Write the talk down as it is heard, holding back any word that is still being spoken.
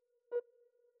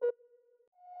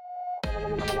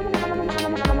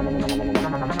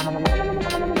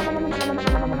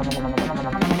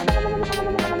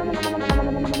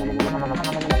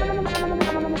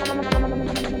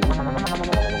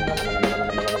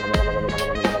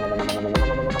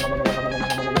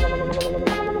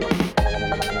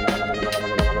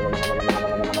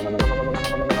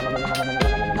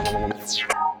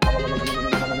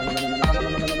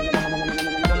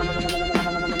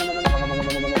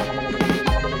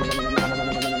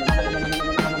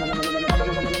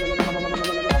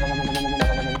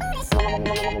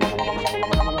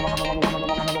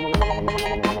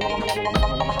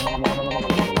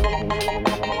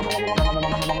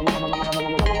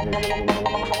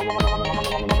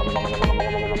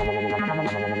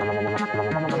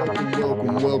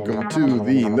Welcome to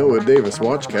the Noah Davis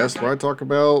Watchcast, where I talk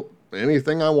about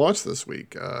anything I watched this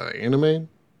week. Anime,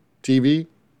 TV,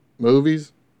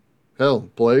 movies, hell,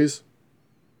 plays.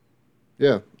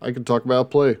 Yeah, I could talk about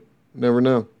play. Never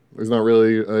know. There's not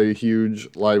really a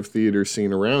huge live theater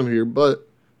scene around here, but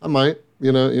I might,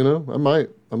 I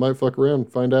might fuck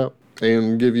around, find out,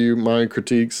 and give you my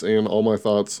critiques and all my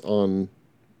thoughts on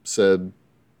said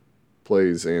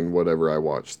plays and whatever I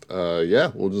watched.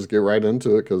 Yeah, we'll just get right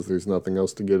into it because there's nothing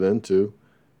else to get into.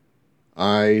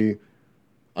 I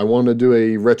want to do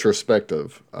a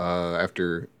retrospective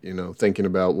after, thinking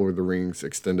about Lord of the Rings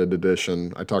Extended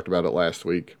Edition. I talked about it last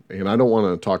week, and I don't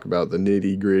want to talk about the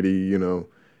nitty gritty,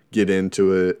 get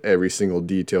into it, every single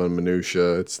detail and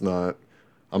minutia.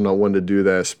 I'm not one to do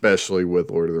that, especially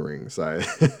with Lord of the Rings.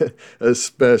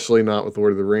 Especially not with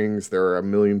Lord of the Rings. There are a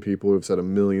million people who have said a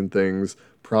million things,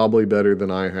 probably better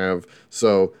than I have.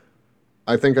 So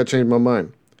I think I changed my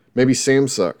mind. Maybe Sam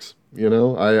sucks.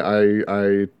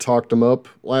 I talked him up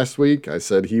last week. I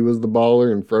said he was the baller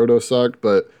and Frodo sucked,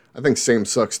 but I think Sam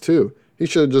sucks too. He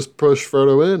should have just pushed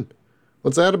Frodo in.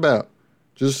 What's that about?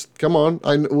 Just come on.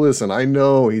 Listen, I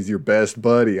know he's your best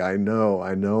buddy. I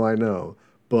know.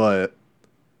 But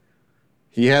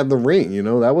he had the ring,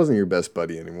 that wasn't your best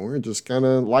buddy anymore. Just kind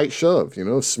of light shove, if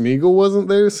Smeagol wasn't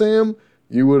there, Sam,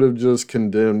 you would have just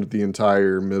condemned the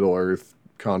entire Middle Earth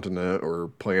continent or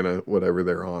planet, whatever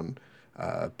they're on,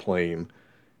 plane.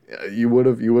 You would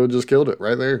have just killed it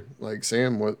right there. Like,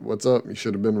 Sam, what's up? You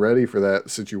should have been ready for that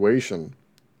situation.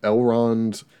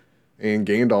 Elrond and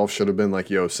Gandalf should have been like,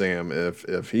 yo, Sam,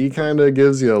 if he kind of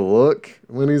gives you a look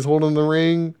when he's holding the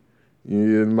ring,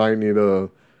 you might need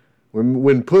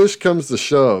when push comes to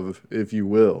shove, if you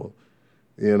will,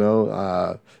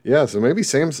 yeah, so maybe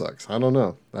Sam sucks. I don't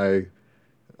know.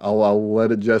 I'll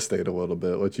let it gestate a little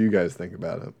bit. What you guys think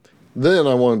about it? Then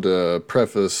I wanted to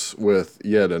preface with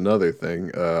yet another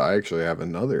thing. I actually have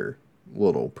another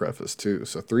little preface too.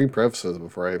 So 3 prefaces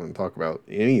before I even talk about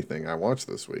anything I watched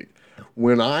this week.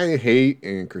 When I hate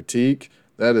and critique,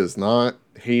 that is not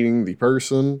hating the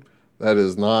person. That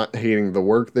is not hating the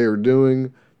work they are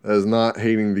doing. That is not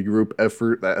hating the group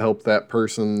effort that helped that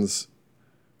person's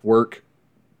work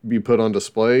be put on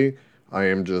display. I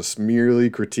am just merely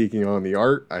critiquing on the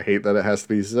art. I hate that it has to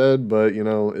be said, but,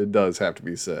 it does have to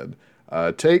be said.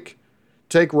 Take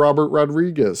Robert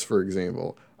Rodriguez, for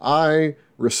example. I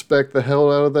respect the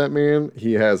hell out of that man.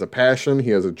 He has a passion. He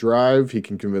has a drive. He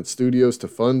can convince studios to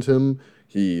fund him.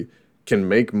 He can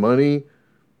make money.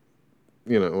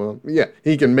 He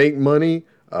can make money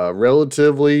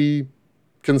relatively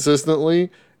consistently,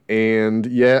 and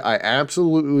yet I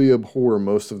absolutely abhor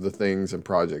most of the things and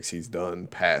projects he's done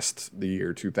past the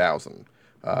year 2000,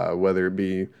 whether it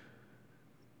be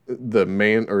the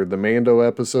Mando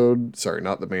episode. Sorry,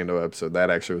 not the Mando episode.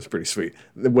 That actually was pretty sweet.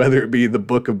 Whether it be the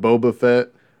Book of Boba Fett,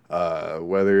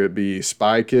 whether it be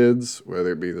Spy Kids,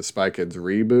 whether it be the Spy Kids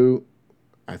reboot.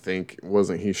 I think,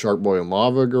 wasn't he Shark Boy and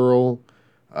Lava Girl?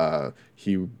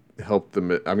 He helped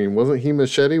wasn't he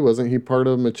Machete? Wasn't he part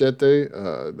of Machete?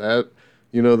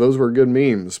 Those were good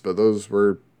memes, but those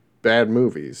were bad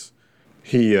movies.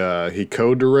 He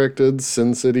co-directed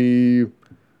Sin City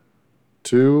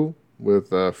 2 with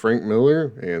Frank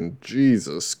Miller, and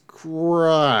Jesus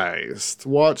Christ,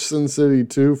 watch Sin City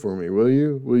 2 for me, will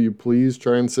you? Will you please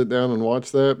try and sit down and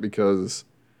watch that? Because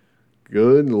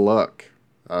good luck.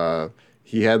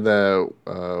 He had that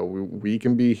We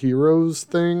Can Be Heroes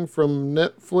thing from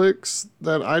Netflix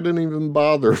that I didn't even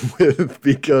bother with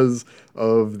because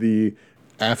of the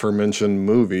aforementioned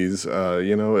movies.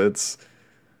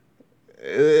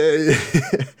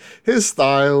 His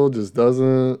style just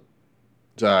doesn't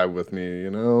jive with me,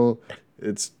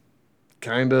 It's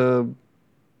kind of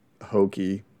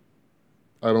hokey.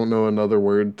 I don't know another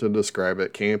word to describe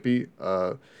it. Campy.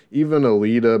 Even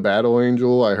Alita Battle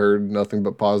Angel, I heard nothing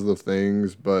but positive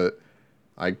things, but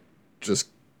I just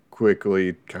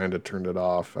quickly kind of turned it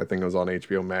off. I think it was on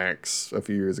HBO Max a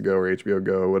few years ago, or HBO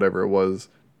Go, whatever it was.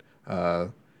 Uh,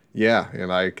 yeah,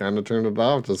 and I kind of turned it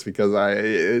off just because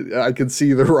I could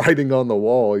see the writing on the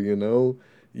wall, you know.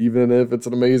 Even if it's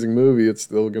an amazing movie, it's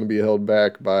still going to be held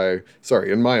back by,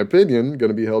 sorry, in my opinion,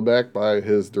 going to be held back by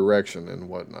his direction and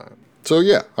whatnot. So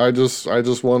yeah, I just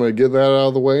want to get that out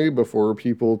of the way before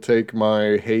people take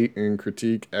my hate and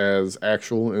critique as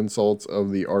actual insults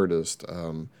of the artist.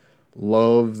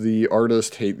 Love the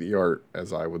artist, hate the art,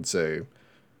 as I would say,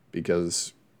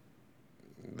 because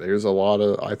I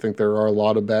think there are a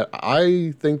lot of bad.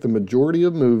 I think the majority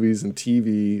of movies and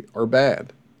TV are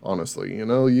bad. Honestly, you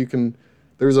know,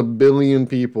 there's a billion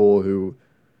people who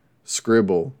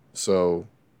scribble, so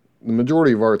the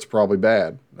majority of art's probably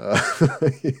bad.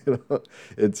 You know,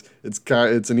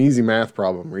 it's an easy math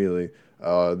problem, really.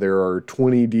 There are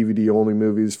 20 DVD only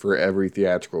movies for every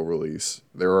theatrical release.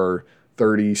 There are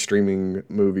 30 streaming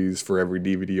movies for every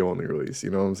DVD only release.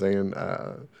 You know what I'm saying?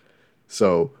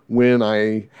 So when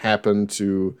I happen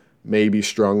to maybe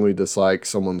strongly dislike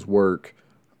someone's work,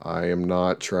 I am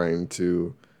not trying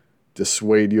to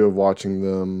dissuade you of watching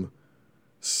them.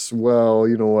 Well,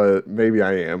 you know what? Maybe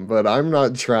I am, but I'm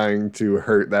not trying to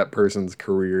hurt that person's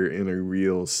career in a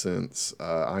real sense.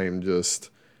 I am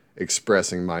just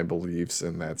expressing my beliefs,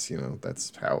 and that's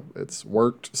how it's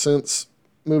worked since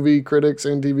movie critics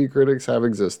and TV critics have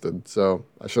existed. So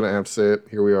I shouldn't have to say it.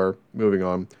 Here we are, moving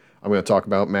on. I'm going to talk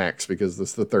about Max because this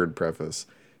is the third preface.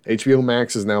 HBO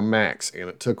Max is now Max, and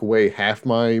it took away half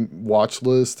my watch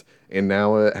list, and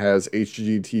now it has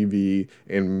HGTV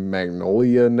and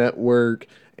Magnolia Network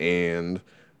and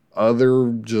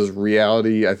other just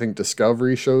reality, I think,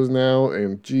 Discovery shows now,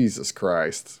 and Jesus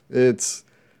Christ.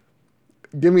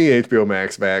 Give me HBO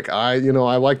Max back. I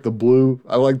like the blue.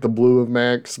 I like the blue of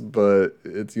Max, but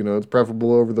it's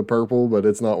preferable over the purple, but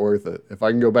it's not worth it. If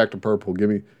I can go back to purple,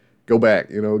 go back,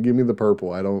 give me the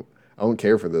purple. I don't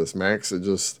care for this. Max,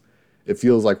 it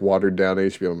feels like watered down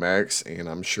HBO Max, and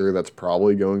I'm sure that's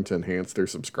probably going to enhance their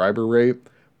subscriber rate,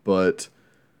 but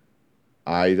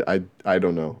I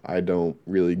don't know. I don't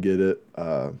really get it.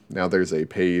 Now there's a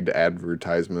paid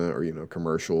advertisement or,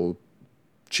 commercial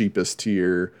cheapest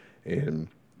tier, and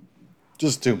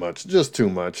just too much,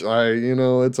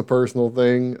 it's a personal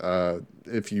thing.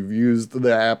 If you've used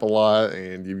the app a lot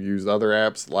and you've used other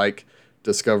apps like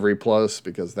Discovery Plus,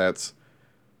 because that's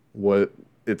what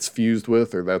it's fused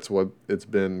with, or that's what it's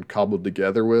been cobbled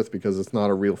together with, because it's not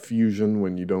a real fusion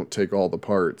when you don't take all the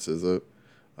parts, is it?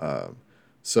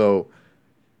 So,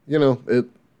 it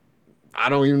I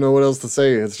don't even know what else to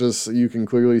say. It's just you can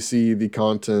clearly see the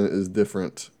content is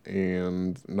different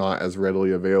and not as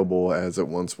readily available as it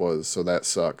once was. So that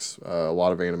sucks. A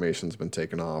lot of animation's been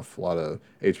taken off. A lot of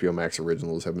HBO Max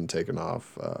originals have been taken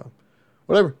off.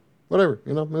 Whatever.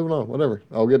 Moving on. Whatever.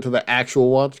 I'll get to the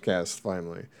actual Watchcast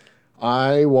finally.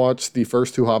 I watched the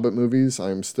first two Hobbit movies.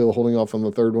 I'm still holding off on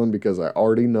the third one because I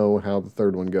already know how the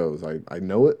third one goes. I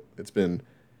know it. It's been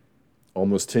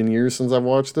almost 10 years since I've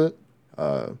watched it.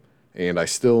 And I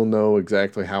still know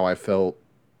exactly how I felt,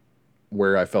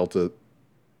 where I felt it,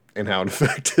 and how it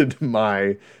affected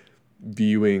my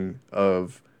viewing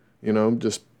of,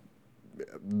 just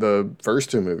the first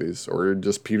two movies, or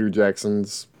just Peter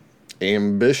Jackson's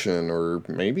ambition, or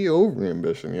maybe over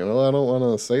ambition. I don't want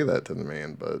to say that to the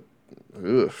man, but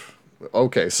ugh.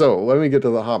 Okay, so let me get to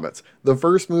the Hobbits. The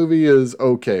first movie is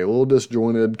okay, a little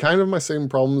disjointed, kind of my same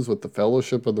problems with the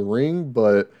Fellowship of the Ring,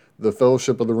 but the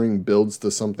Fellowship of the Ring builds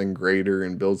to something greater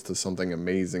and builds to something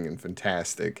amazing and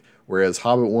fantastic, whereas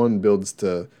Hobbit 1 builds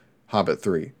to Hobbit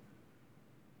 3.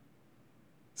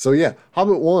 So yeah,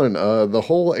 Hobbit 1, the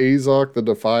whole Azog, the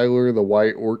Defiler, the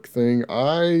White Orc thing,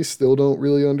 I still don't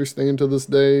really understand to this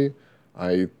day.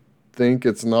 I think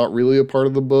it's not really a part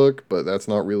of the book, but that's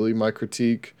not really my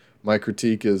critique. My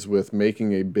critique is with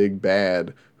making a big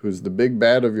bad who's the big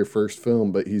bad of your first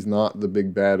film, but he's not the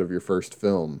big bad of your first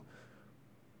film.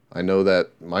 I know that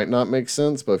might not make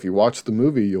sense, but if you watch the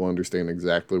movie, you'll understand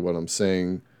exactly what I'm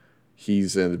saying.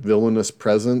 He's a villainous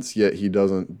presence, yet he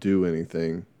doesn't do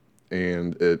anything.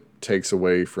 And it takes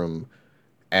away from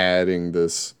adding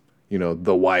this,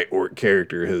 the White Orc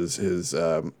character, his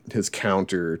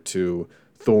counter to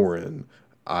Thorin.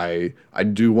 I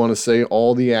do want to say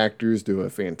all the actors do a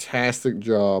fantastic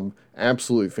job,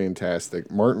 absolutely fantastic.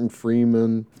 Martin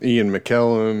Freeman, Ian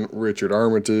McKellen, Richard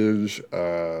Armitage,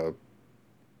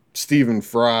 Stephen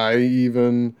Fry,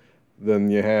 even. Then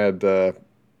you had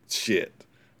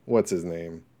what's his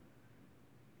name?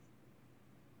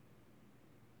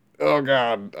 Oh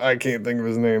God, I can't think of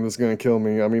his name. That's gonna kill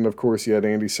me. I mean, of course, you had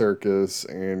Andy Serkis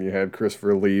and you had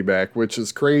Christopher Lee back, which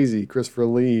is crazy. Christopher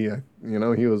Lee,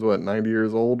 he was what, 90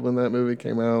 years old when that movie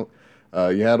came out.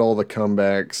 You had all the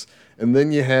comebacks, and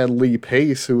then you had Lee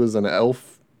Pace, who was an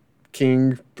elf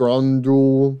king,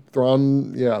 Thranduil,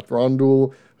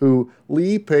 who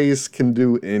Lee Pace can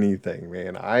do anything,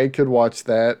 man. I could watch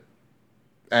that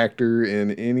actor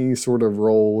in any sort of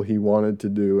role he wanted to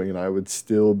do, and I would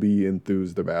still be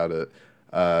enthused about it.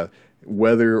 Uh,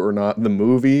 Whether or not the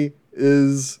movie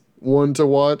is one to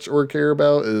watch or care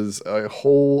about is a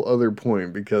whole other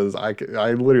point because I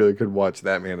literally could watch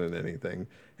that man in anything,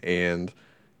 and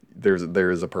there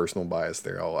is a personal bias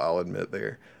there. I'll admit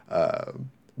there.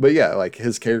 But yeah, like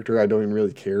his character, I don't even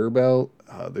really care about.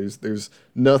 There's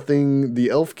nothing. The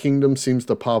Elf Kingdom seems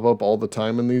to pop up all the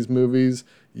time in these movies,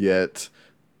 yet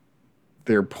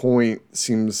their point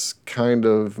seems kind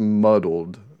of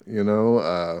muddled.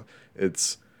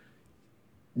 It's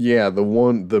yeah, the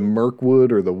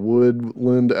Mirkwood or the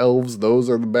Woodland elves, those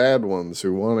are the bad ones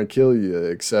who want to kill you,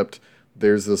 except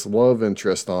there's this love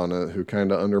interest on it who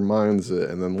kind of undermines it,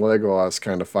 and then Legolas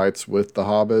kind of fights with the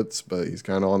hobbits, but he's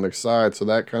kind of on their side, so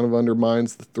that kind of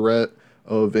undermines the threat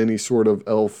of any sort of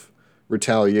elf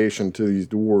retaliation to these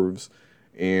dwarves,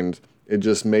 and it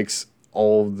just makes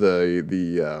all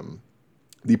the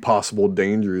possible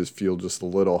dangers feel just a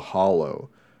little hollow,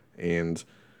 and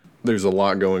there's a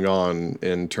lot going on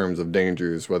in terms of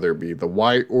dangers, whether it be the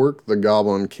White Orc, the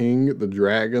Goblin King, the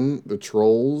Dragon, the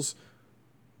Trolls,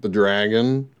 the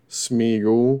Dragon,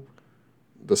 Smeagol,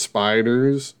 the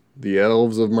Spiders, the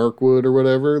Elves of Mirkwood or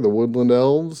whatever, the Woodland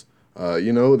Elves.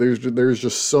 There's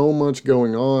just so much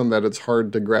going on that it's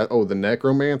hard to grasp. Oh, the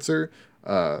Necromancer.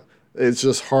 It's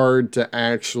just hard to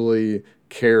actually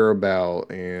care about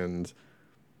and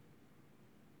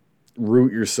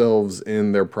root yourselves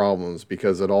in their problems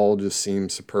because it all just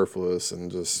seems superfluous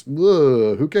and just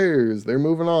who cares? They're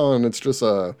moving on. It's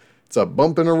a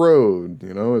bump in a road.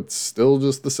 It's still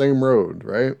just the same road,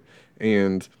 right?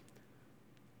 And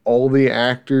all the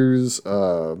actors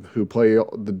who play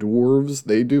the dwarves,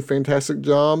 they do fantastic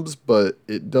jobs, but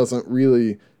it doesn't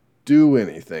really do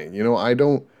anything.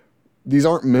 These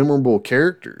aren't memorable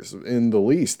characters in the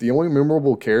least. The only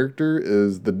memorable character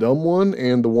is the dumb one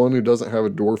and the one who doesn't have a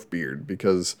dwarf beard,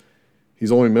 because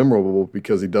he's only memorable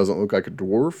because he doesn't look like a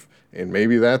dwarf. And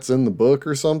maybe that's in the book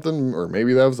or something, or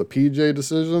maybe that was a PJ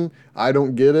decision. I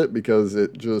don't get it because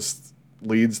it just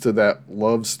leads to that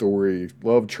love story,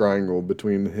 love triangle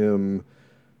between him,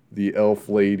 the elf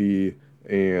lady,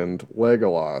 and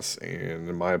Legolas. And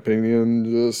in my opinion,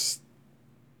 just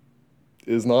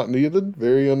is not needed.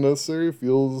 Very unnecessary.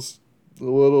 Feels a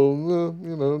little,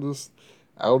 just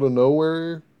out of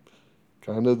nowhere.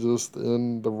 Kind of just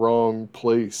in the wrong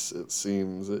place, it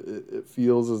seems. It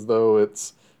feels as though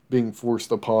it's being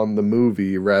forced upon the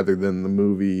movie rather than the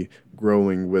movie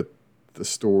growing with the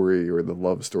story or the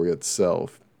love story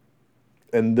itself.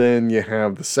 And then you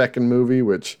have the second movie,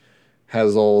 which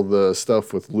has all the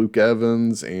stuff with Luke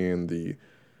Evans and the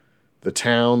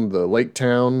town, the lake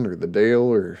town, or the dale,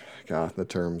 or God, the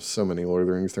terms, so many Lord of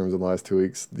the Rings terms in the last 2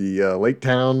 weeks. The lake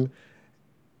town,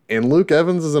 and Luke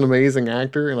Evans is an amazing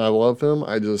actor, and I love him.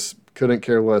 I just couldn't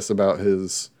care less about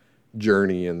his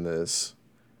journey in this.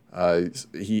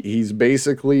 He's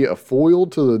basically a foil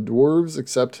to the dwarves,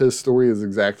 except his story is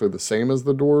exactly the same as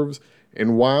the dwarves.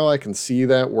 And while I can see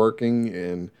that working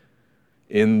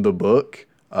in the book,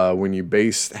 when you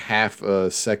base half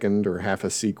a second or half a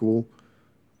sequel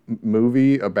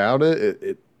movie about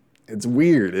it's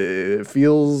weird. It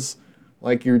feels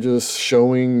like you're just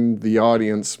showing the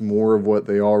audience more of what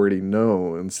they already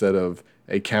know instead of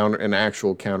an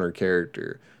actual counter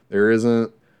character. There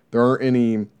aren't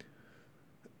any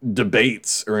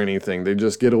debates or anything. They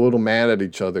just get a little mad at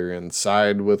each other and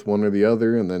side with one or the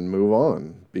other and then move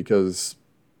on, because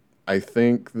I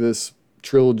think this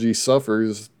trilogy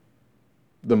suffers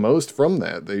the most from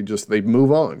that. They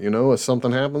move on, if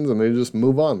something happens and they just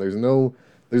move on. There's no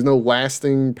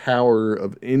lasting power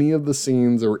of any of the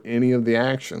scenes or any of the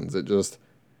actions. It just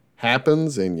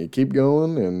happens and you keep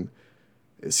going, and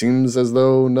it seems as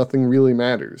though nothing really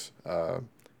matters.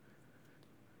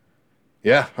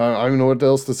 Yeah, I don't know what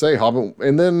else to say. Hobbit,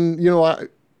 and then I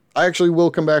actually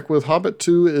will come back with Hobbit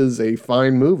 2 is a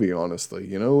fine movie,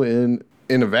 honestly. In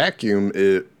a vacuum,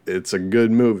 it's a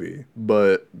good movie,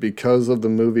 but because of the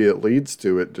movie it leads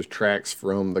to, it detracts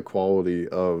from the quality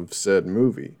of said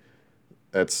movie.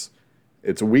 It's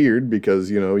weird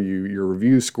because your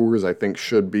review scores, I think,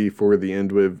 should be for the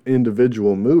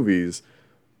individual movies,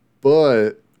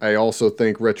 but I also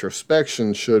think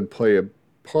retrospection should play a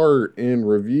part in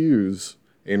reviews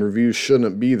And reviews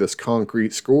shouldn't be this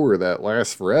concrete score that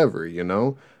lasts forever, you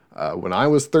know? When I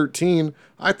was 13,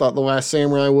 I thought The Last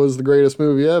Samurai was the greatest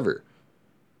movie ever.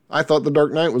 I thought The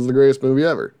Dark Knight was the greatest movie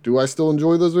ever. Do I still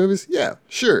enjoy those movies? Yeah,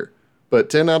 sure. But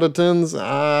 10 out of 10s,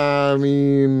 I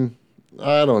mean,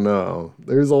 I don't know.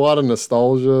 There's a lot of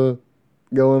nostalgia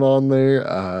going on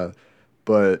there.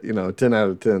 But, 10 out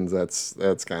of 10s,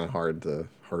 that's kind of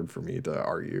hard for me to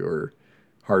argue or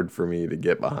hard for me to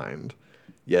get behind.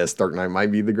 Yes, Dark Knight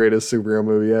might be the greatest superhero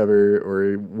movie ever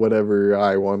or whatever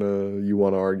you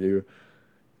want to argue.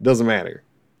 Doesn't matter.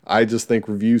 I just think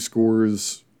review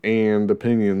scores and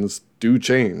opinions do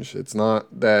change. It's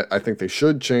not that I think they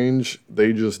should change,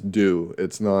 they just do.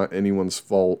 It's not anyone's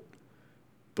fault,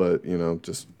 but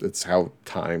just it's how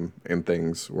time and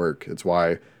things work. It's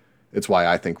why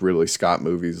I think Ridley Scott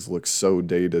movies look so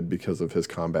dated because of his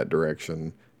combat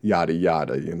direction, yada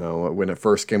yada, When it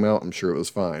first came out, I'm sure it was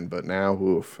fine, but now,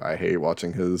 oof, I hate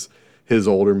watching his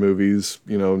older movies,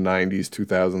 90s,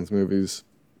 2000s movies.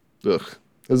 Ugh.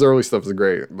 His early stuff is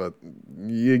great, but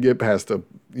you get past the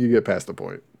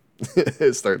point.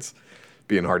 It starts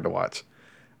being hard to watch.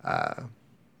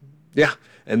 Yeah.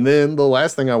 And then the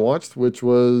last thing I watched, which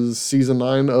was season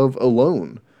 9 of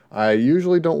Alone. I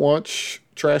usually don't watch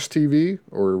trash TV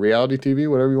or reality TV,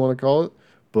 whatever you want to call it,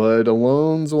 but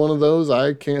Alone's one of those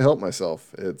I can't help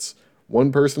myself. It's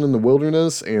one person in the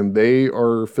wilderness, and they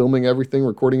are filming everything,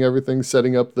 recording everything,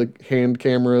 setting up the hand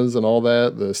cameras and all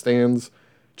that, the stands,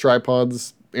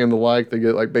 tripods, and the like. They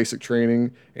get like basic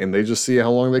training, and they just see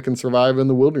how long they can survive in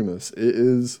the wilderness. It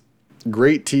is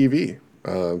great TV.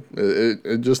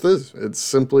 It just is. It's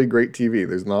simply great TV.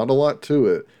 There's not a lot to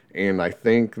it, and I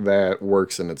think that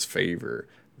works in its favor.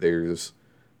 There's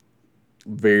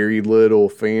very little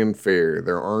fanfare.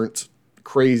 There aren't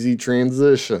crazy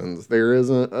transitions. There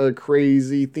isn't a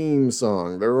crazy theme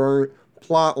song. There aren't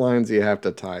plot lines you have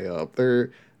to tie up.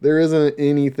 There isn't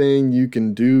anything you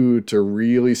can do to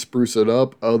really spruce it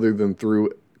up other than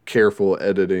through careful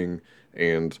editing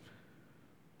and,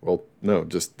 well, no,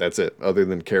 just that's it, other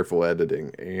than careful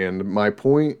editing. And my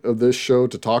point of this show,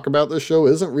 to talk about this show,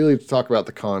 isn't really to talk about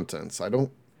the contents. I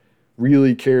don't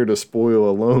really care to spoil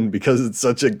Alone because it's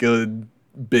such a good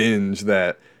binge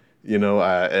that,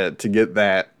 to get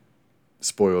that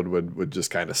spoiled would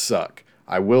just kind of suck.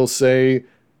 I will say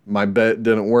my bet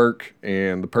didn't work,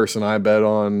 and the person I bet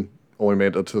on only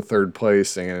made it to third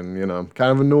place, and I'm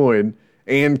kind of annoyed.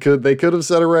 And they could have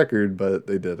set a record, but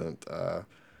they didn't.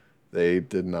 They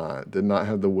did not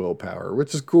have the willpower,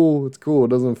 which is cool. It's cool. It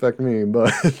doesn't affect me,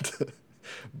 but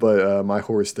but my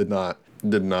horse did not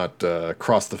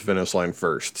cross the finish line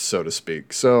first, so to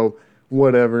speak. So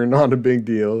whatever, not a big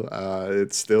deal.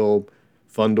 It's still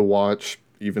fun to watch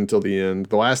even till the end.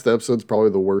 The last episode's probably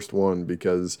the worst one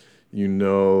because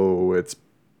it's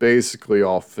basically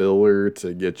all filler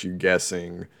to get you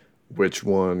guessing which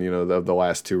one, of the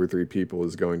last 2 or 3 people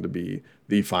is going to be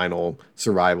the final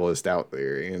survivalist out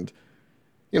there. And,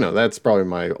 that's probably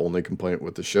my only complaint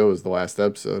with the show is the last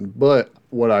episode. But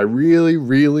what I really,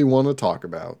 really want to talk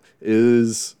about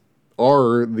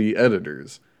are the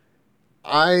editors.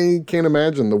 I can't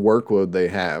imagine the workload they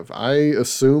have. I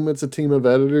assume it's a team of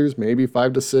editors, maybe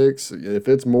 5 to 6. If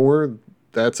it's more,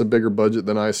 that's a bigger budget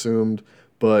than I assumed.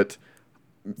 But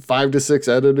 5 to 6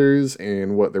 editors,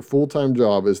 and what their full-time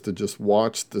job is to just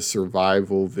watch the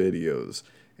survival videos.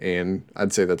 And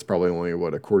I'd say that's probably only,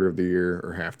 a quarter of the year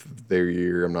or half of their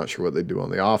year. I'm not sure what they do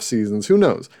on the off seasons. Who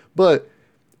knows? But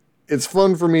it's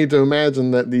fun for me to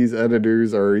imagine that these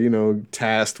editors are,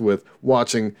 tasked with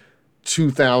watching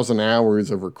 2,000 hours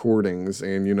of recordings,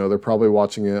 and they're probably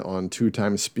watching it on 2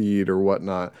 times speed or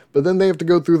whatnot, but then they have to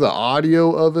go through the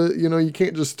audio of it. You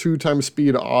can't just 2 times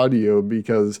speed audio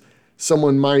because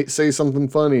someone might say something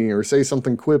funny or say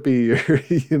something quippy,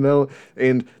 or,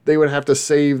 and they would have to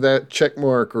save that check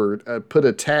mark or put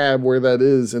a tab where that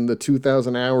is in the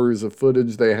 2,000 hours of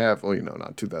footage they have. Well,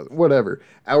 not 2,000, whatever,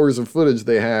 hours of footage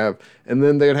they have. And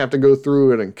then they'd have to go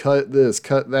through it and cut this,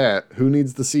 cut that. Who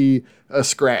needs to see a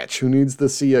scratch? Who needs to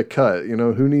see a cut?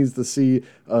 Who needs to see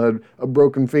a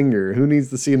broken finger? Who needs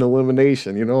to see an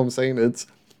elimination? You know what I'm saying?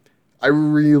 I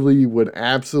really would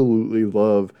absolutely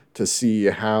love to see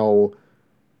how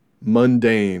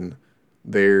mundane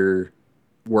their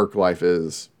work life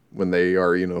is when they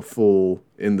are, full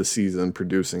in the season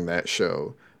producing that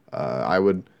show. I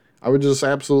would just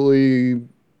absolutely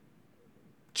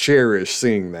cherish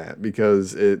seeing that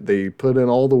because they put in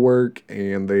all the work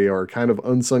and they are kind of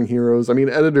unsung heroes. I mean,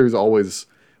 editors always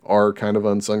are kind of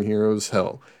unsung heroes.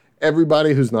 Hell,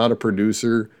 everybody who's not a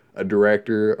producer, a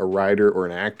director, a writer, or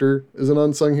an actor is an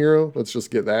unsung hero. Let's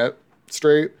just get that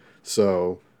straight.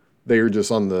 So they are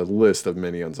just on the list of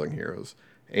many unsung heroes.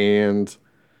 And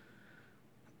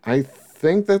I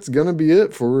think that's going to be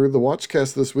it for the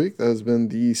Watchcast this week. That has been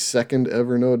the second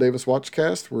ever Noah Davis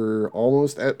Watchcast. We're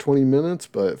almost at 20 minutes,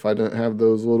 but if I didn't have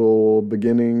those little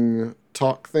beginning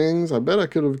talk things, I bet I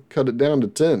could have cut it down to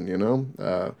 10, you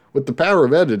know? With the power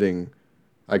of editing,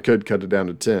 I could cut it down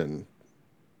to 10.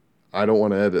 I don't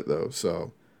want to edit, though,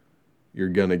 so you're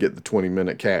going to get the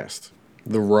 20-minute cast.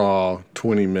 The raw,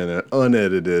 20-minute,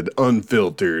 unedited,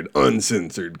 unfiltered,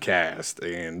 uncensored cast.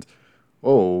 And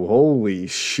oh, holy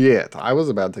shit. I was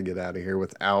about to get out of here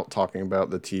without talking about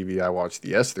the TV I watched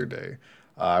yesterday.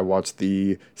 I watched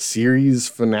the series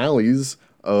finales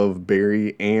of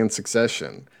Barry and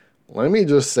Succession. Let me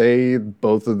just say,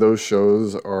 both of those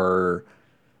shows are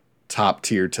top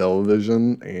tier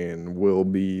television and will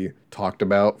be talked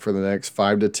about for the next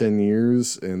 5 to 10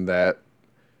 years. In that,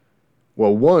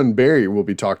 well, one, Barry will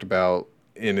be talked about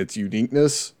in its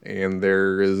uniqueness, and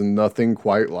there is nothing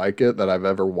quite like it that I've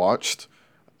ever watched,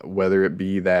 whether it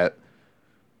be that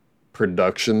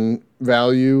production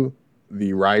value,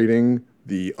 the writing,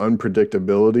 the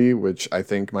unpredictability, which I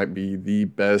think might be the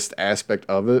best aspect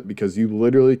of it, because you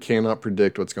literally cannot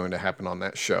predict what's going to happen on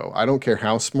that show. I don't care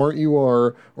how smart you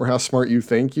are or how smart you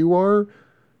think you are,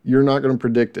 you're not going to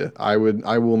predict it. I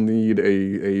will need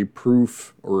a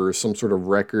proof or some sort of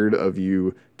record of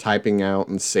you typing out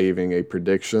and saving a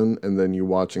prediction and then you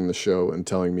watching the show and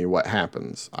telling me what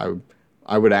happens.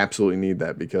 I would absolutely need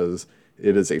that, because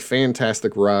it is a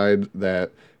fantastic ride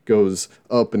that goes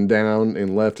up and down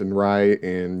and left and right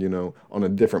and, you know, on a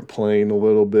different plane a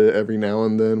little bit every now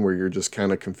and then, where you're just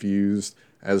kind of confused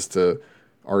as to,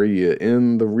 are you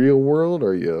in the real world?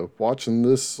 Are you watching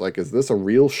this? Like, is this a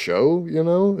real show? You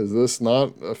know, is this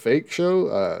not a fake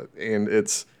show? And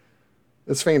it's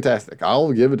fantastic.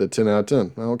 I'll give it a 10 out of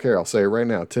 10. I don't care. I'll say it right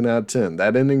now. 10 out of 10.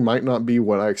 That ending might not be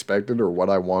what I expected or what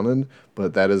I wanted,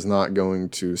 but that is not going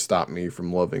to stop me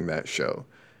from loving that show.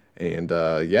 And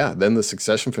yeah, then the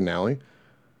Succession finale.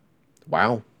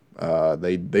 Wow.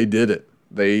 They did it.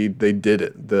 They did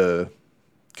it. The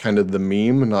kind of the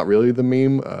meme, not really the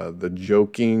meme, the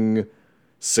joking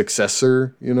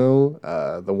successor, you know,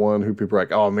 the one who people are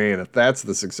like, oh man, if that's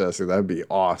the successor, that'd be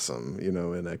awesome, you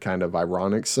know, in a kind of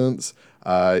ironic sense,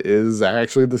 is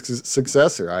actually the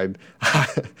successor.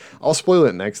 I'll spoil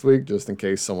it next week just in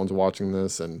case someone's watching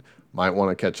this and might want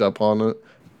to catch up on it.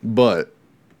 But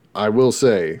I will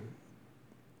say,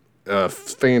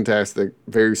 fantastic,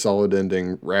 very solid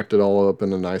ending, wrapped it all up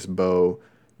in a nice bow.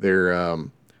 They're,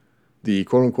 the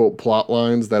quote-unquote plot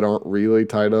lines that aren't really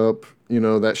tied up, you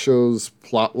know, that show's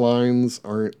plot lines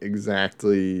aren't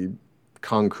exactly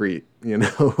concrete, you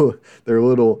know. They're a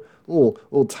little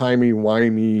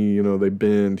timey-wimey, you know, they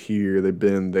bend here, they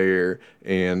bend there,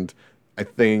 and I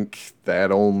think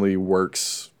that only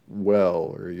works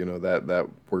well, or, you know, that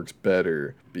works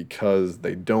better because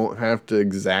they don't have to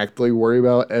exactly worry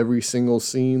about every single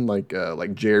scene like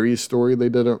Jerry's story. They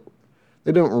don't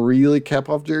really cap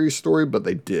off Jerry's story, but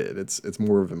they did. It's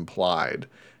more of implied,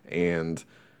 and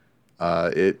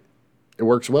it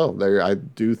works well. I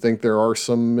do think there are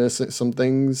some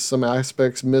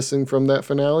aspects missing from that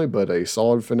finale, but a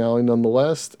solid finale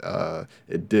nonetheless.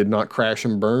 It did not crash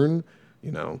and burn,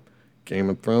 you know, Game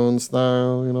of Thrones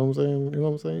style. You know what I'm saying? You know what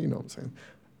I'm saying? You know what I'm saying?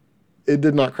 It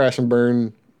did not crash and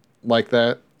burn like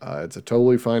that. It's a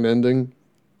totally fine ending.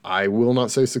 I will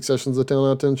not say Succession's a 10 out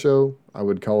of 10 show. I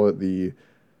would call it the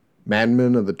Mad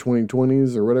Men of the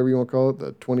 2020s, or whatever you want to call it,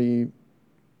 the 20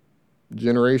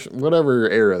 generation, whatever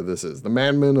era this is, the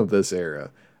Mad Men of this era.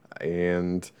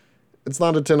 And it's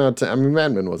not a 10 out of 10. I mean,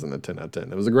 Mad Men wasn't a 10 out of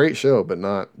 10. It was a great show, but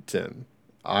not 10.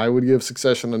 I would give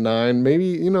Succession a 9, maybe,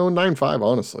 you know, 9.5,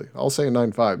 honestly. I'll say a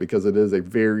 9.5 because it is a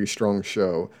very strong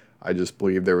show. I just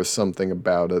believe there was something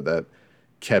about it that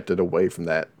kept it away from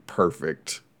that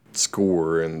perfect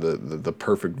score and the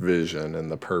perfect vision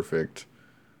and the perfect,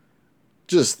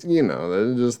 just, you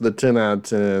know, just the 10 out of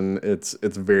 10. It's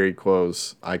very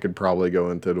close. I could probably go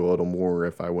into it a little more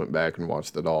if I went back and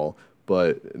watched it all,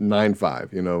 but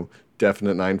 9.5, you know,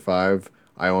 definite 9.5.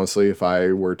 I honestly, if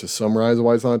I were to summarize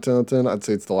why it's not a 10 out of 10, I'd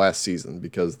say it's the last season,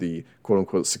 because the quote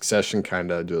unquote succession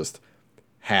kind of just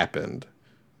happened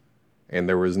and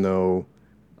there was no,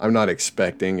 I'm not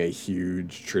expecting a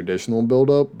huge traditional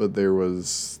build-up, but there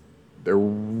was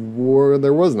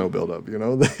no build-up, you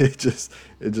know. it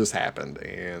just happened,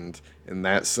 and in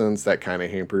that sense, that kind of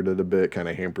hampered it a bit. Kind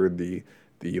of hampered the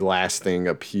lasting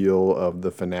appeal of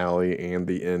the finale and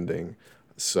the ending.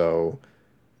 So,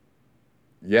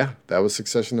 yeah, that was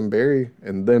Succession and Barry,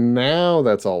 and then now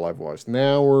that's all I've watched.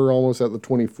 Now we're almost at the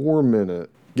 24-minute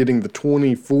getting the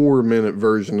 24-minute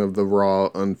version of the raw,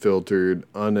 unfiltered,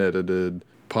 unedited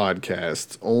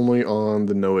podcasts only on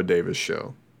the Noah Davis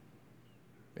Show.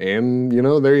 And,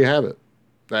 there you have it.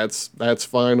 That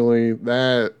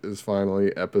is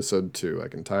finally episode 2. I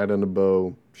can tie it in a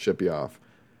bow, ship you off.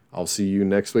 I'll see you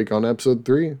next week on episode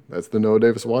 3. That's the Noah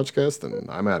Davis Watchcast, and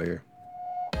I'm out of here.